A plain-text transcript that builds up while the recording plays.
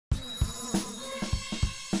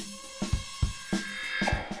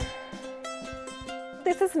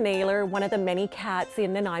This is Naylor, one of the many cats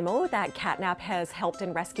in Nanaimo that CatNap has helped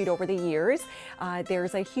and rescued over the years.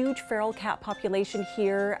 There's a huge feral cat population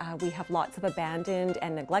here. We have lots of abandoned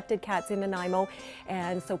and neglected cats in Nanaimo,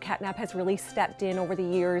 and so CatNap has really stepped in over the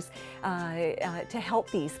years to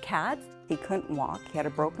help these cats. He couldn't walk, he had a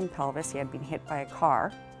broken pelvis, he had been hit by a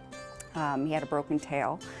car, he had a broken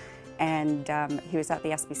tail, and he was at the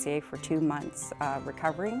SPCA for 2 months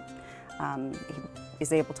recovering. He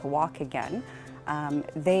is able to walk again.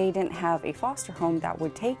 They didn't have a foster home that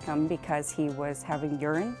would take him because he was having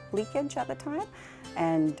urine leakage at the time.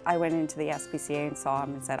 And I went into the SPCA and saw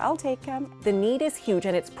him and said, I'll take him. The need is huge,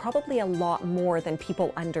 and it's probably a lot more than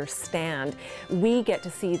people understand. We get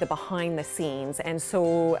to see the behind the scenes, and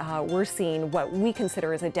so we're seeing what we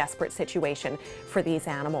consider as a desperate situation for these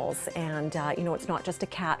animals. And you know, it's not just a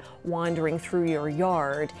cat wandering through your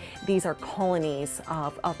yard. These are colonies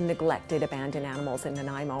of neglected, abandoned animals in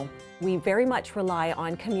Nanaimo. We very much rely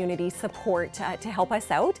on community support to help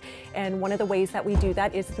us out, and one of the ways that we do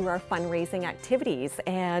that is through our fundraising activities.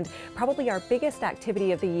 And probably our biggest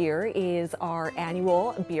activity of the year is our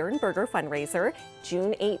annual beer and burger fundraiser,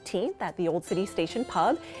 June 18th at the Old City Station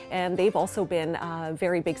Pub, and they've also been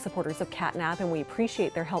very big supporters of CatNap, and we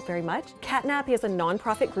appreciate their help very much. CatNap is a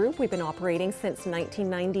non-profit group. We've been operating since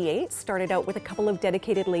 1998, started out with a couple of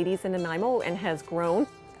dedicated ladies in Nanaimo and has grown.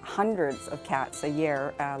 Hundreds of cats a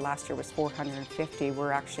year. Last year was 450.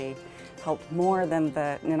 We're actually helped more than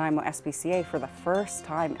the Nanaimo SPCA for the first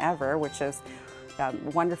time ever, which is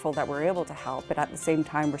wonderful that we're able to help, but at the same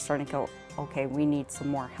time we're starting to go, okay, we need some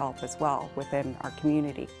more help as well within our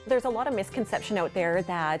community. There's a lot of misconception out there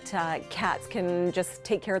that cats can just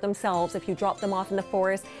take care of themselves. If you drop them off in the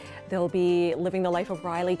forest, they'll be living the life of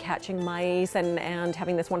Riley, catching mice and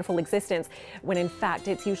having this wonderful existence, when in fact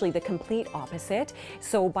it's usually the complete opposite.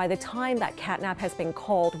 So by the time that CatNap has been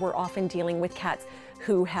called, we're often dealing with cats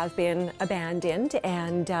who have been abandoned,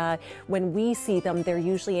 and when we see them, they're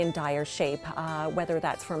usually in dire shape, whether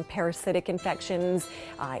that's from parasitic infections,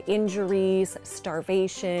 injuries,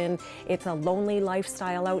 starvation. It's a lonely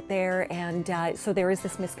lifestyle out there, and so there is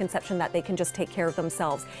this misconception that they can just take care of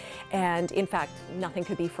themselves, and in fact, nothing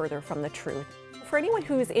could be further from the truth. For anyone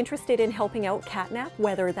who's interested in helping out CatNap,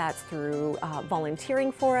 whether that's through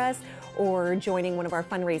volunteering for us or joining one of our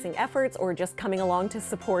fundraising efforts or just coming along to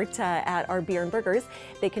support at our beer and burgers,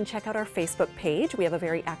 they can check out our Facebook page. We have a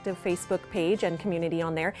very active Facebook page and community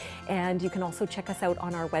on there, and you can also check us out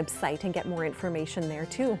on our website and get more information there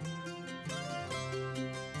too.